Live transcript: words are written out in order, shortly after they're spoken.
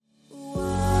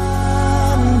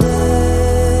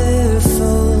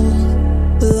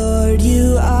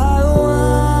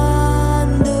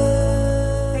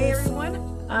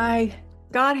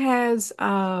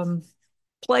has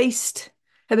placed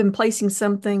have been placing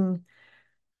something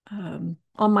on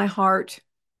my heart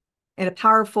in a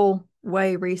powerful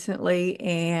way recently,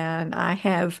 and I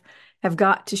have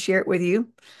got to share it with you.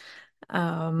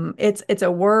 It's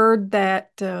a word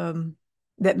that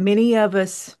many of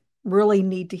us really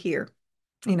need to hear,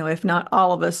 if not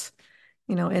all of us,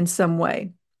 in some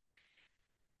way.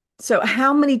 So,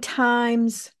 how many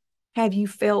times have you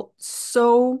felt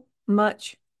so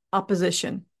much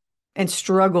opposition and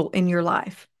struggle in your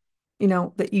life?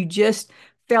 That you just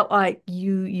felt like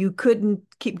you couldn't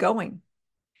keep going,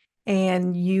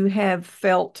 and you have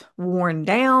felt worn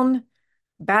down,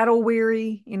 battle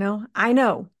weary.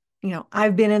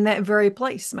 I've been in that very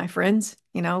place, my friends.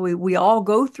 We all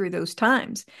go through those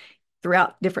times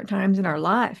throughout different times in our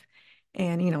life.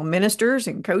 And, ministers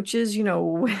and coaches,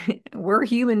 we're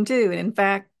human too. And in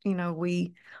fact,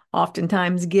 we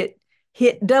oftentimes get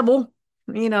hit double,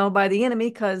 by the enemy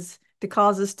because to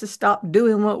cause us to stop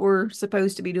doing what we're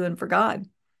supposed to be doing for God.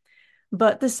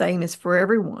 But the same is for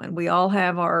everyone. We all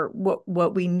have our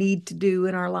what we need to do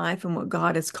in our life and what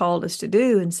God has called us to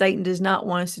do. And Satan does not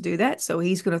want us to do that. So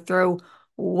he's going to throw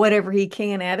whatever he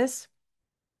can at us.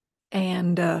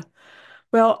 And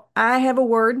well, I have a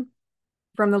word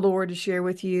from the Lord to share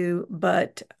with you.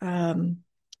 But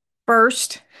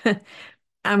first,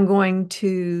 I'm going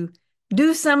to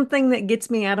do something that gets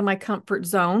me out of my comfort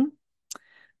zone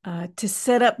to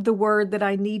set up the word that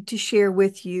I need to share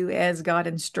with you as God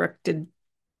instructed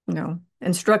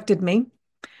me.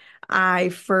 I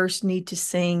first need to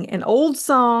sing an old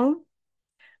song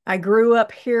I grew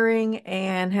up hearing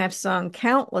and have sung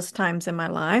countless times in my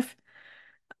life.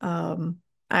 Um,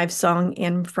 I've sung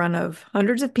in front of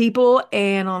hundreds of people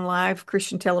and on live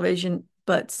Christian television,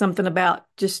 but something about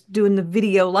just doing the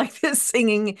video like this,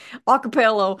 singing a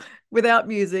cappella without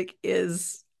music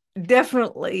is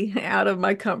definitely out of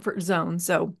my comfort zone.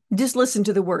 So just listen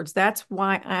to the words. That's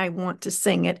why I want to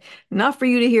sing it, not for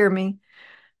you to hear me,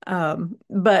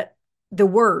 but the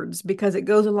words, because it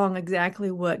goes along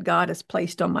exactly what God has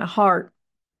placed on my heart.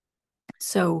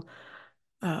 So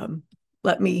um,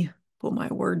 let me pull my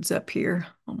words up here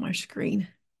on my screen.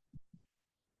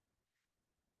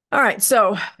 All right,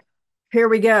 so here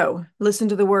we go. Listen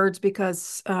to the words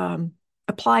because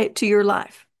apply it to your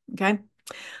life. Okay.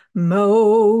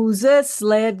 Moses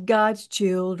led God's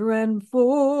children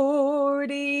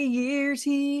 40 years.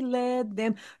 He led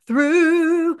them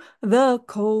through the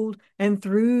cold and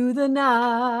through the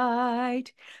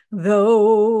night.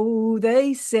 Though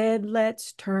they said,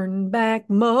 let's turn back,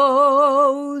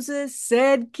 Moses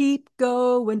said, keep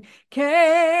going.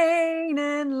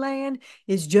 Canaan land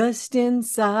is just in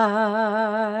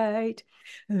sight.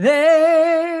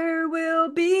 There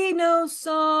will be no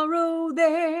sorrow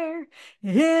there.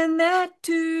 In that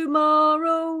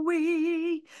tomorrow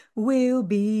we will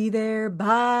be there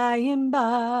by and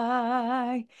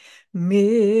by.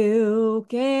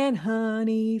 Milk and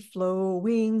honey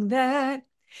flowing, that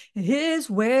is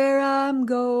where I'm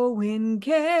going.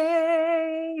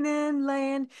 Canaan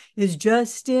land is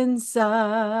just in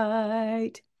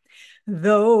sight.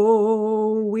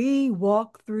 Though we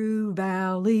walk through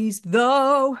valleys,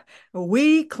 though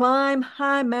we climb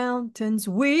high mountains,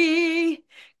 we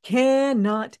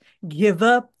cannot give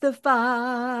up the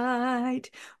fight.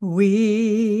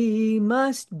 We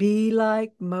must be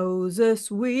like Moses.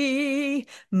 We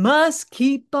must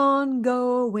keep on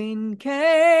going.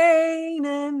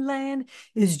 Canaan land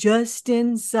is just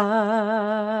in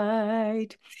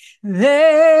sight.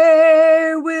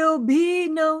 There will be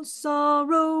no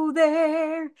sorrow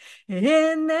there.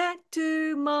 In that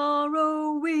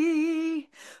tomorrow we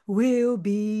will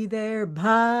be there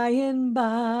by and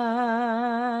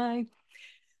by.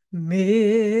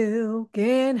 Milk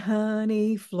and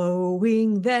honey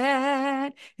flowing,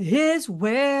 that is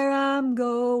where I'm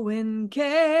going.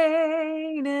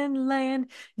 Canaan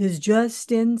land is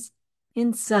just in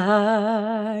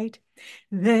sight.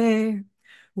 There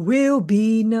will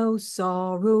be no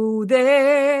sorrow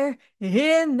there.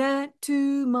 In that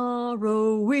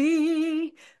tomorrow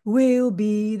we will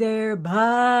be there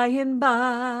by and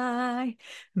by.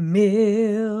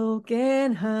 Milk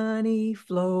and honey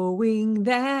flowing,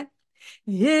 that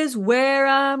is where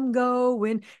I'm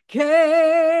going.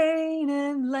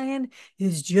 Canaan land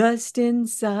is just in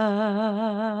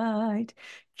sight.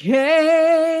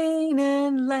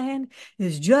 Canaan land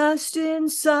is just in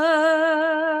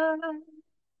sight.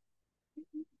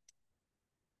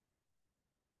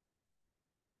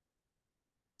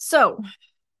 So,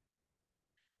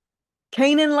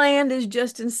 Canaan land is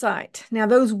just in sight. Now,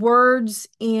 those words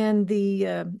in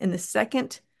the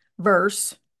second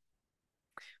verse,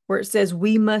 where it says,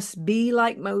 "We must be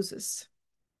like Moses."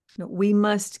 No, we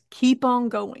must keep on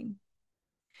going.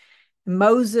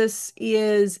 Moses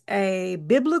is a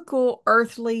biblical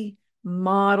earthly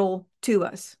model to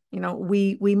us.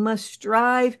 We must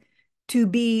strive to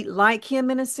be like him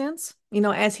in a sense,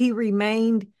 as he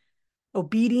remained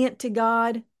obedient to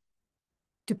God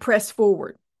to press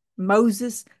forward.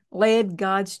 Moses led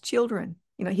God's children.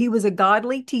 He was a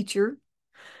godly teacher.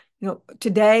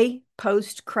 Today,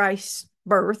 post Christ's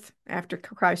birth, after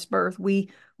Christ's birth, we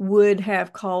would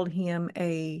have called him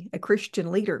a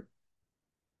Christian leader.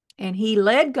 And he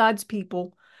led God's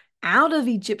people out of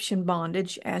Egyptian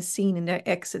bondage, as seen in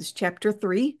Exodus chapter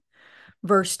 3,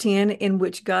 verse 10, in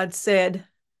which God said,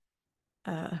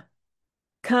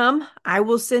 Come, I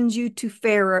will send you to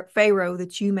Pharaoh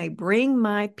that you may bring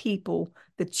my people,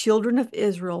 the children of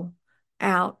Israel,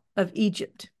 out of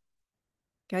Egypt.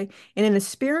 Okay. And in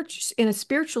a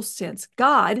spiritual sense,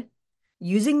 God,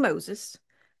 using Moses,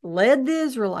 led the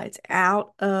Israelites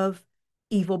out of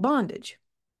evil bondage,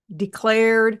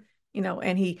 declared,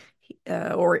 and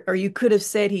or you could have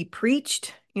said he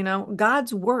preached,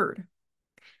 God's word,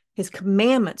 his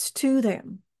commandments to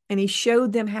them. And he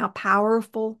showed them how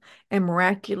powerful and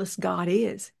miraculous God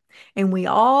is. And we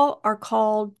all are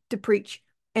called to preach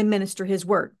and minister his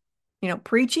word.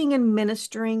 Preaching and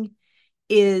ministering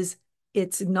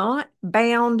it's not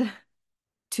bound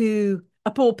to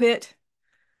a pulpit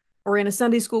or in a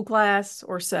Sunday school class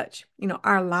or such.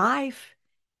 Our life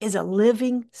is a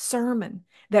living sermon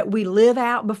that we live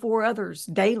out before others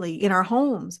daily in our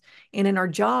homes and in our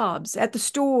jobs, at the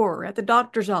store, at the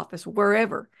doctor's office,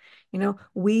 wherever.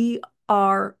 We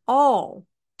are all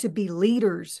to be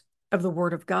leaders of the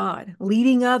Word of God,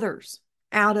 leading others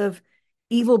out of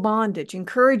evil bondage,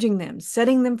 encouraging them,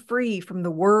 setting them free from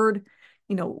the Word,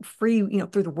 free,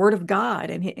 through the Word of God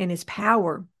and His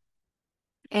power.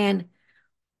 And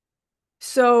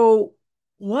so,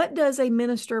 what does a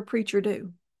minister or preacher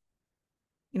do?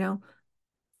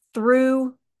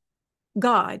 Through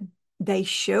God, they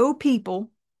show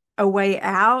people a way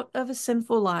out of a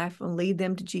sinful life and lead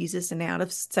them to Jesus and out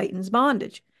of Satan's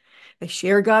bondage. They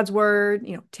share God's word,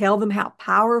 tell them how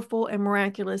powerful and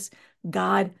miraculous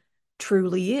God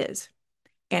truly is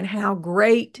and how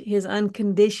great his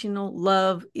unconditional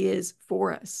love is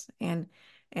for us. And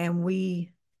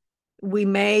we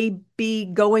may be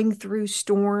going through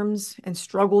storms and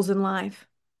struggles in life,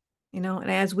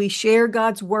 and as we share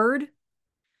God's word,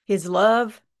 his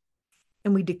love,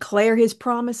 and we declare his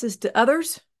promises to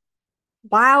others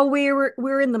while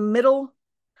we're in the middle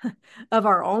of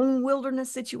our own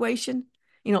wilderness situation,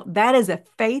 that is a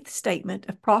faith statement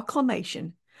of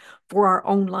proclamation for our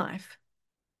own life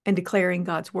and declaring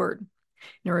God's word.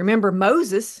 Now remember,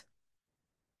 Moses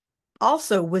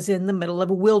also was in the middle of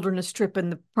a wilderness trip in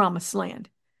the promised land.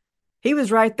 He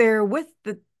was right there with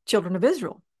the children of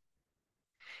Israel.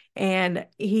 And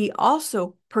he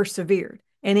also persevered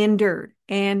and endured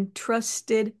and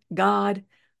trusted God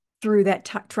through that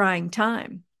trying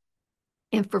time.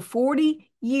 And for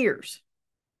 40 years,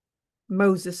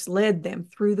 Moses led them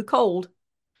through the cold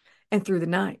and through the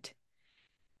night.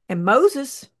 And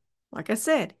Moses, like I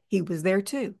said, he was there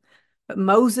too. But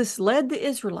Moses led the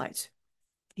Israelites.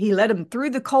 He led them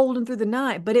through the cold and through the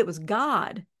night, but it was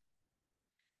God.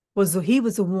 He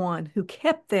was the one who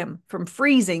kept them from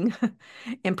freezing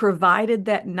and provided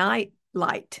that night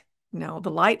light, the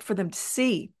light for them to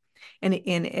see. And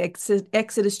in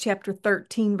Exodus chapter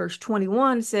 13, verse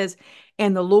 21 says,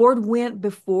 and the Lord went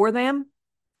before them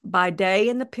by day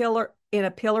in a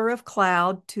pillar of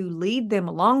cloud to lead them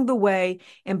along the way,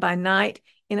 and by night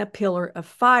in a pillar of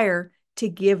fire to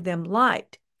give them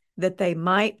light, that they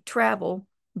might travel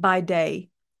by day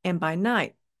and by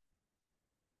night.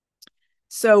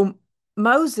 So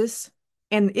Moses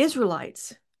and the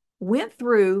Israelites went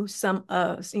through some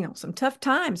tough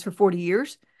times for 40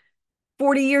 years.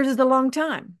 40 years is a long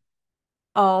time,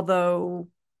 although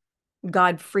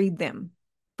God freed them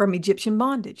from Egyptian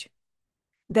bondage.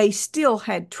 They still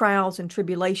had trials and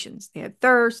tribulations. They had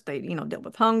thirst. They, dealt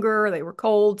with hunger. They were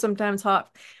cold, sometimes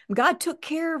hot. God took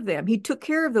care of them. He took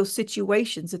care of those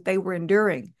situations that they were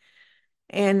enduring.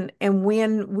 And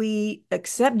when we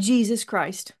accept Jesus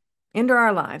Christ into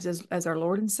our lives as our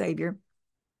Lord and Savior,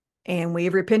 and we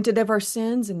have repented of our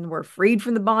sins and we're freed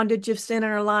from the bondage of sin in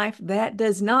our life, that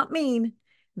does not mean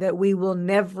that we will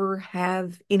never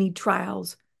have any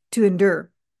trials to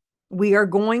endure. We are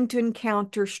going to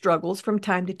encounter struggles from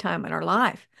time to time in our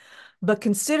life, but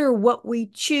consider what we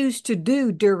choose to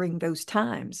do during those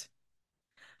times.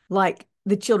 Like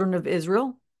the children of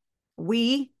Israel,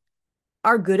 we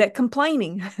are good at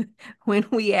complaining when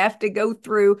we have to go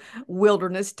through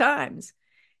wilderness times.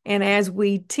 And as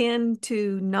we tend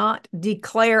to not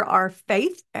declare our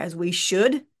faith as we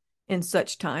should in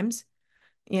such times,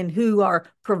 in who our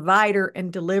provider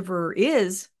and deliverer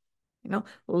is,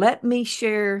 let me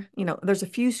share, there's a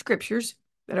few scriptures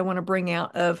that I want to bring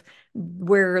out of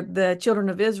where the children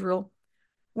of Israel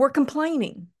were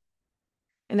complaining.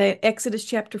 In Exodus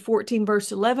chapter 14,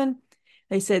 verse 11,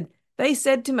 they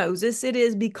said to Moses, "It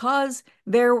is because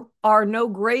there are no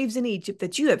graves in Egypt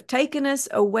that you have taken us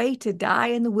away to die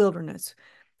in the wilderness.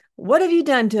 What have you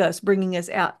done to us, bringing us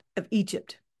out of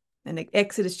Egypt?" And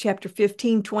Exodus chapter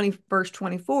 15, verse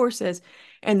 24 says,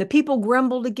 "And the people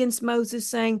grumbled against Moses,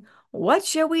 saying, 'What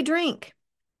shall we drink?'"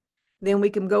 Then we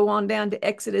can go on down to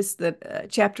Exodus,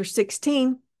 chapter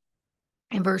 16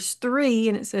 and verse 3,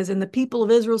 and it says, "And the people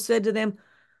of Israel said to them,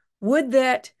 'Would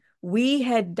that we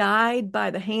had died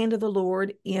by the hand of the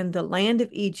Lord in the land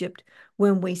of Egypt,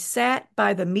 when we sat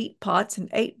by the meat pots and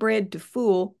ate bread to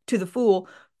the full,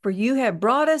 for you have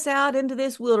brought us out into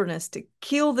this wilderness to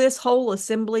kill this whole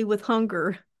assembly with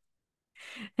hunger.'"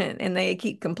 And they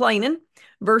keep complaining.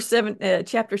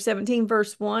 Chapter 17,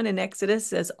 verse 1 in Exodus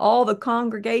says, "All the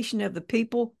congregation of the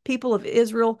people of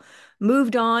Israel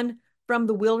moved on from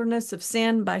the wilderness of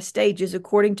sin by stages,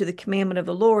 according to the commandment of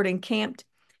the Lord, and camped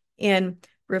in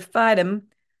Rephidim,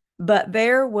 but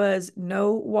there was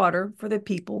no water for the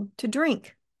people to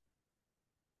drink."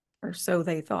 Or so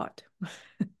they thought.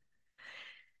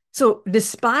 So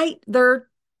despite their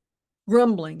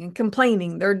grumbling and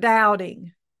complaining, their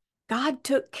doubting, God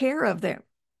took care of them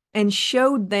and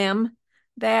showed them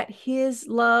that his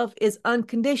love is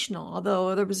unconditional,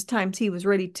 although there was times he was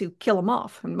ready to kill them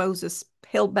off and Moses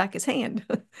held back his hand.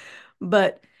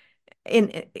 But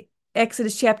in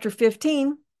Exodus chapter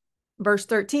 15, verse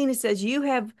 13, it says, "You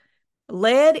have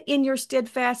led in your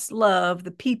steadfast love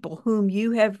the people whom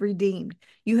you have redeemed.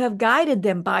 You have guided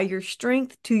them by your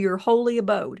strength to your holy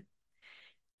abode."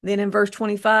 Then in verse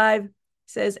 25, it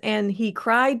says, "And he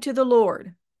cried to the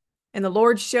Lord, and the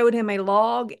Lord showed him a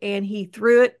log, and he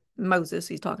threw it," Moses,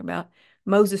 he's talking about,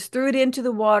 "Moses threw it into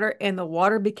the water, and the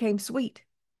water became sweet."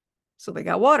 So they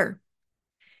got water.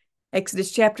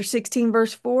 Exodus chapter 16,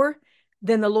 verse 4,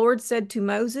 "Then the Lord said to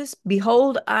Moses,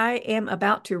 'Behold, I am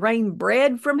about to rain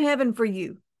bread from heaven for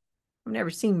you.'" I've never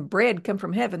seen bread come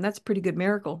from heaven. That's a pretty good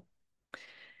miracle.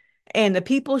 "And the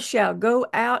people shall go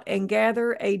out and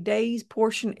gather a day's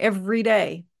portion every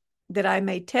day, that I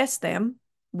may test them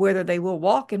whether they will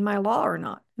walk in my law or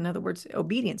not." In other words,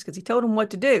 obedience, because he told them what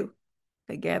to do.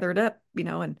 They gathered up,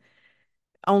 and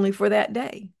only for that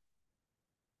day.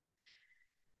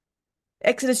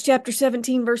 Exodus chapter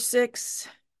 17, verse 6,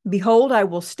 "Behold, I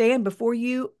will stand before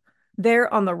you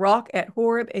there on the rock at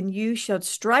Horeb, and you shall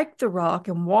strike the rock,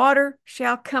 and water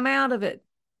shall come out of it,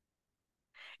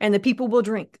 and the people will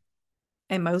drink."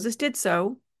 And Moses did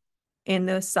so in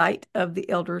the sight of the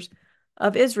elders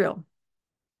of Israel.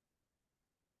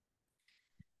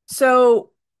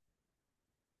 So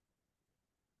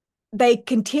they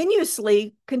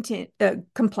continuously complained,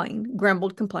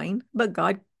 but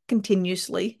God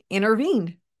continuously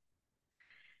intervened.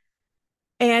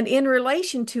 And in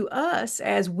relation to us,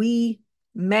 as we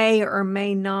may or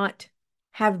may not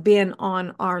have been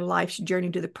on our life's journey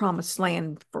to the promised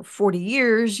land for 40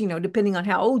 years, depending on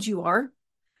how old you are.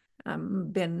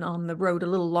 I've been on the road a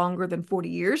little longer than 40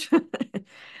 years.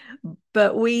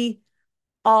 But we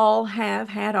all have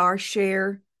had our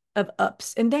share of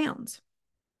ups and downs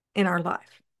in our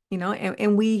life,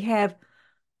 and we have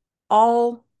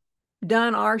all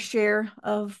done our share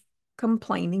of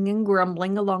complaining and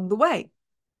grumbling along the way.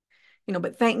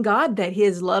 But thank God that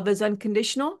his love is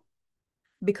unconditional,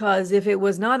 because if it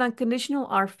was not unconditional,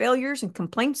 our failures and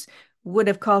complaints would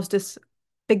have caused us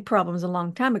big problems a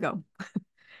long time ago.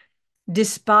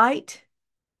 Despite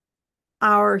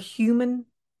our human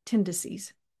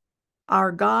tendencies,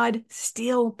 our God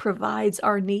still provides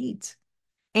our needs,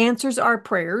 answers our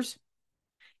prayers,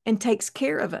 and takes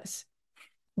care of us,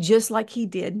 just like he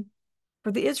did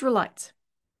for the Israelites.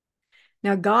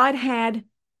 Now, God had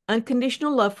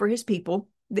unconditional love for his people,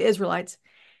 the Israelites,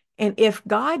 and if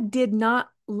God did not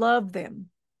love them,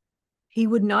 he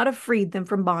would not have freed them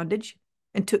from bondage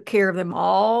and took care of them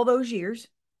all those years.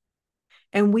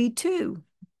 And we too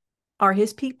are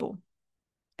his people,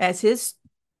 as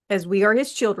we are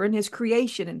his children, his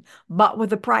creation, and bought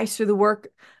with a price through the work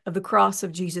of the cross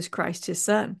of Jesus Christ, his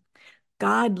son.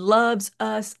 God loves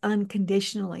us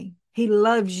unconditionally. He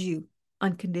loves you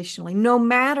unconditionally, no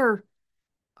matter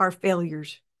our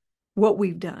failures, what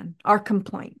we've done, our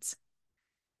complaints.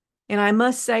 And I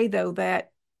must say, though,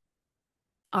 that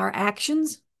our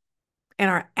actions and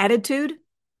our attitude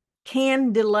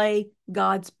can delay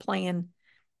God's plan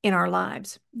in our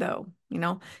lives, though,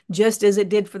 just as it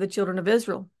did for the children of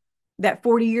Israel. That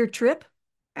 40-year trip,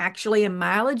 actually in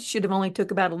mileage, should have only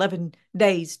took about 11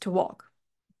 days to walk,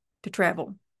 to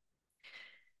travel.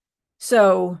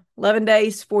 So 11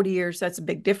 days, 40 years, that's a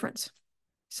big difference.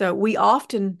 So we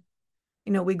often,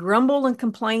 we grumble and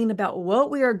complain about what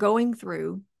we are going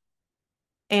through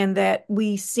and that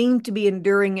we seem to be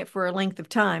enduring it for a length of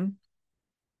time.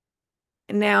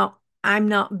 And now I'm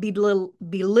not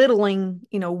belittling,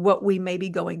 what we may be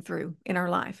going through in our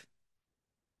life,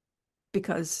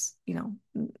 because,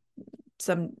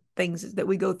 some things that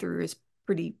we go through is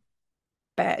pretty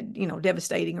bad,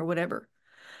 devastating or whatever.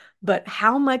 But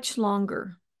how much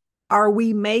longer are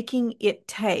we making it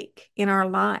take in our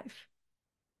life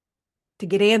to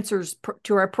get answers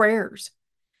to our prayers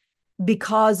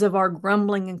because of our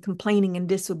grumbling and complaining and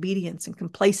disobedience and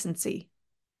complacency?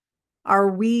 Are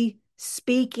we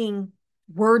speaking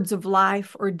words of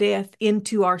life or death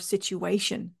into our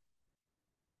situation?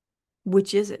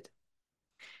 Which is it?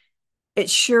 It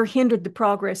sure hindered the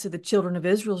progress of the children of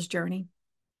Israel's journey.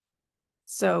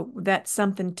 So that's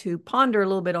something to ponder a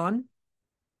little bit on.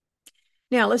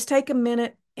 Now, let's take a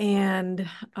minute and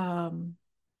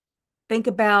think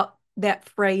about that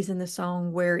phrase in the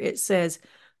song where it says,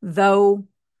 though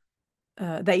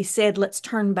they said, let's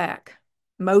turn back.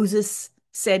 Moses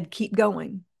said, keep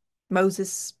going.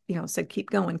 Moses, said, keep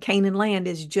going. Canaan land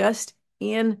is just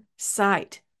in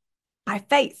sight by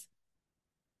faith.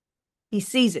 He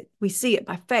sees it. We see it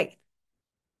by faith.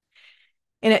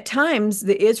 And at times,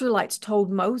 the Israelites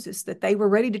told Moses that they were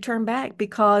ready to turn back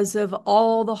because of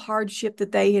all the hardship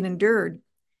that they had endured.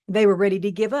 They were ready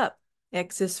to give up.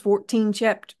 Exodus 14,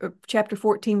 chapter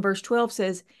 14, verse 12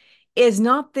 says, is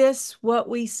not this what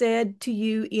we said to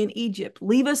you in Egypt?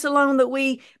 Leave us alone that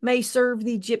we may serve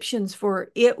the Egyptians,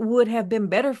 for it would have been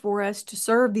better for us to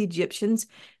serve the Egyptians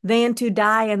than to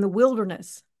die in the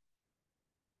wilderness.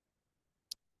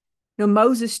 Now,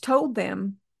 Moses told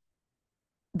them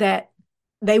that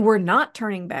they were not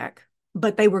turning back,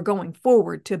 but they were going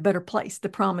forward to a better place, the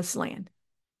promised land.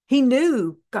 He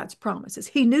knew God's promises.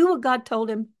 He knew what God told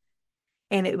him,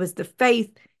 and it was the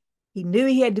faith. He knew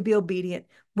he had to be obedient.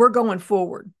 We're going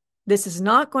forward. This is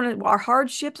not going to, our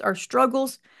hardships, our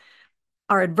struggles,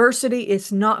 our adversity,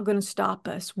 it's not going to stop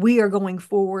us. We are going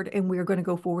forward, and we are going to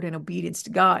go forward in obedience to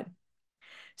God.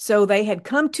 So they had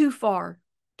come too far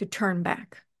to turn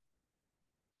back.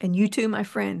 And you too, my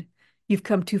friend, you've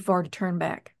come too far to turn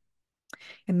back.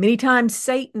 And many times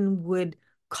Satan would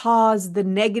cause the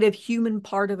negative human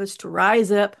part of us to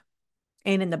rise up.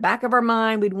 And in the back of our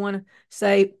mind, we'd want to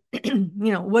say,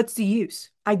 what's the use?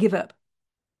 I give up.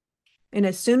 And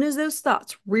as soon as those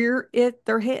thoughts rear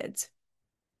their heads,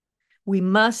 we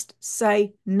must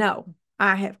say, no,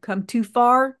 I have come too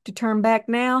far to turn back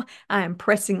now. I am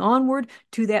pressing onward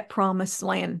to that promised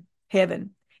land,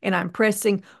 heaven. And I'm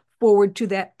pressing forward to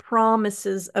that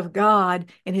promises of God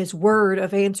and his word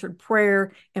of answered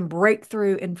prayer and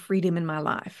breakthrough and freedom in my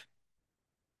life.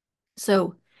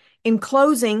 So in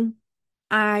closing,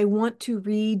 I want to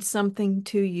read something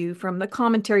to you from the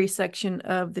commentary section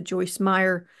of the Joyce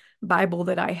Meyer Bible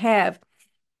that I have.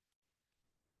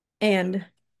 And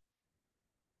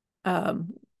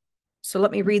so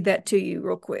let me read that to you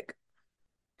real quick.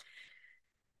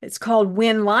 It's called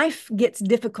When Life Gets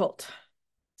Difficult.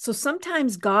 So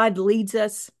sometimes God leads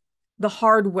us the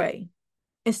hard way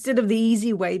instead of the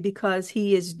easy way because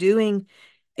he is doing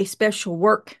a special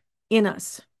work in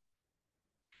us.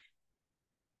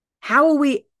 How will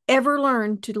we ever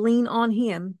learn to lean on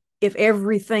him if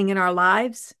everything in our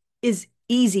lives is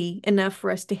easy enough for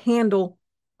us to handle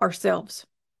ourselves?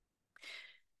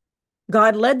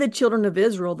 God led the children of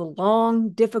Israel the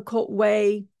long, difficult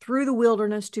way through the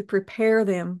wilderness to prepare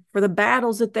them for the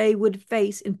battles that they would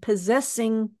face in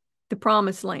possessing the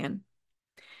promised land.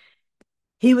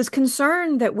 He was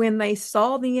concerned that when they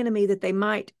saw the enemy, that they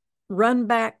might run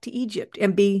back to Egypt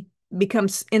and become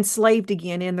enslaved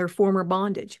again in their former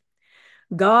bondage.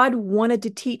 God wanted to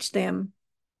teach them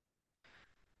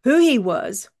who he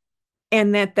was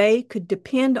and that they could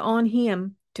depend on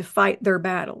him to fight their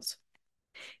battles.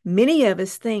 Many of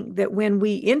us think that when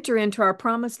we enter into our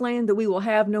promised land that we will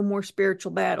have no more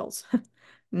spiritual battles.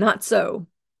 Not so.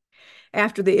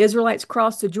 After the Israelites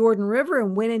crossed the Jordan River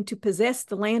and went in to possess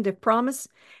the land of promise,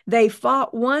 they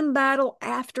fought one battle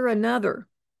after another.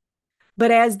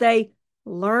 But as they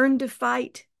learned to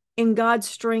fight in God's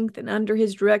strength and under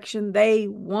his direction, they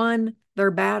won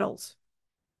their battles.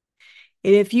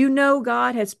 And if you know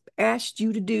God has asked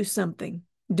you to do something,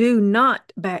 do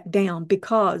not back down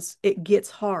because it gets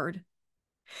hard.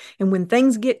 And when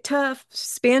things get tough,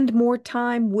 spend more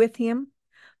time with him.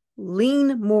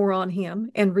 lean more on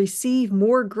him and receive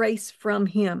more grace from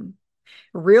him.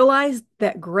 Realize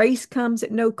that grace comes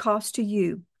at no cost to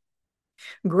you.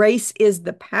 Grace is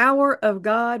the power of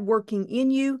God working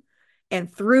in you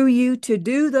and through you to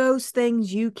do those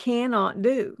things you cannot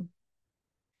do.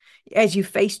 As you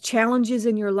face challenges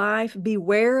in your life,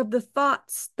 beware of the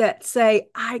thoughts that say,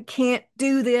 I can't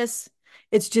do this.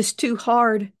 It's just too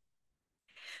hard.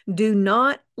 Do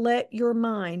not let your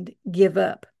mind give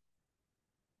up.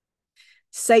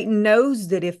 Satan knows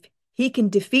that if he can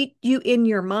defeat you in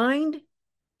your mind,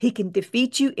 he can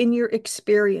defeat you in your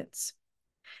experience.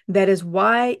 That is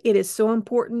why it is so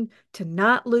important to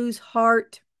not lose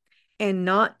heart and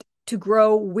not to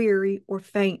grow weary or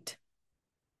faint.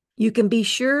 You can be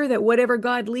sure that whatever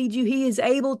God leads you, he is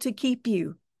able to keep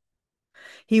you.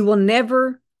 He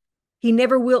never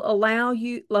will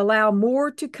allow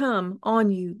more to come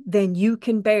on you than you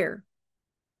can bear.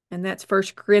 And that's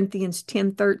 1 Corinthians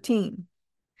 10:13.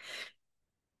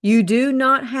 You do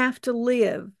not have to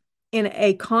live in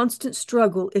a constant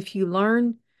struggle if you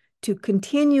learn to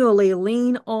continually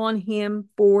lean on him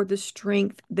for the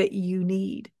strength that you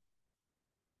need.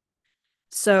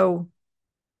 So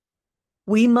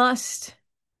we must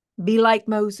be like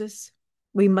Moses.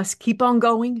 We must keep on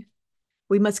going.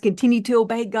 We must continue to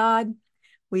obey God.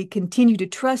 We continue to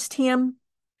trust him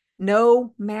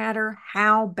no matter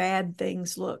how bad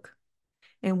things look.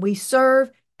 And we serve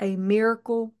a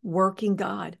miracle working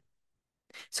God.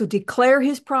 So declare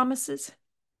his promises.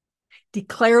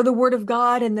 Declare the word of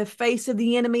God in the face of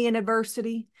the enemy and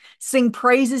adversity. Sing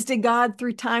praises to God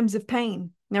through times of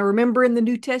pain. Now, remember in the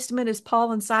New Testament, as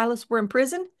Paul and Silas were in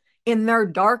prison, in their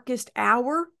darkest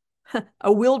hour,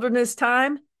 a wilderness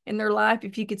time in their life,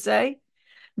 if you could say,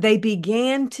 they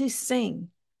began to sing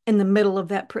in the middle of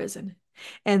that prison.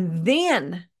 And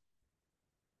then,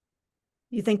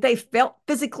 you think they felt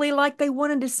physically like they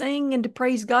wanted to sing and to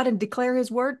praise God and declare his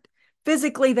word?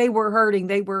 Physically, they were hurting.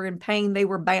 They were in pain. They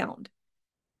were bound,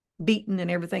 beaten,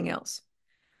 and everything else.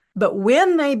 But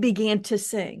when they began to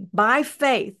sing by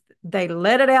faith, they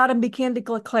let it out and began to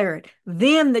declare it.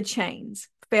 Then the chains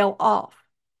fell off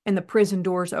and the prison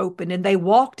doors opened, and they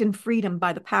walked in freedom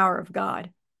by the power of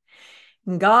God.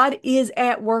 God is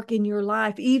at work in your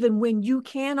life, even when you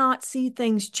cannot see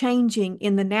things changing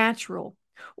in the natural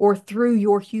or through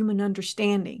your human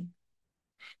understanding.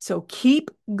 So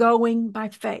keep going by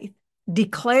faith.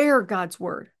 Declare God's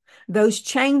word. Those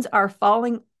chains are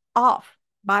falling off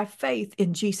by faith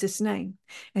in Jesus' name.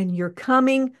 And you're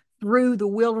coming through the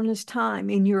wilderness time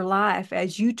in your life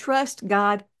as you trust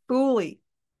God fully,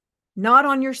 not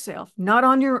on yourself, not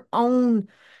on your own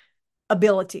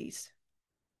abilities,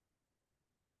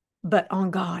 but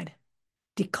on God.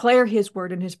 Declare his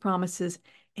word and his promises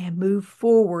and move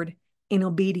forward in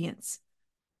obedience.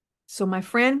 So, my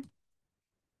friend,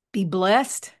 be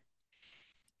blessed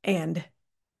and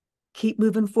keep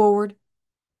moving forward.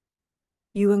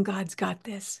 You and God's got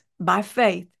this. By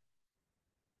faith.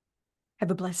 Have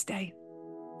a blessed day.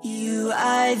 You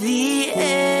are the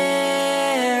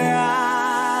air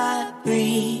I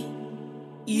breathe.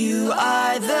 You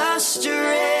are the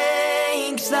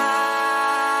strength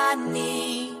I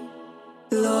need.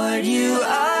 Lord, you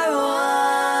are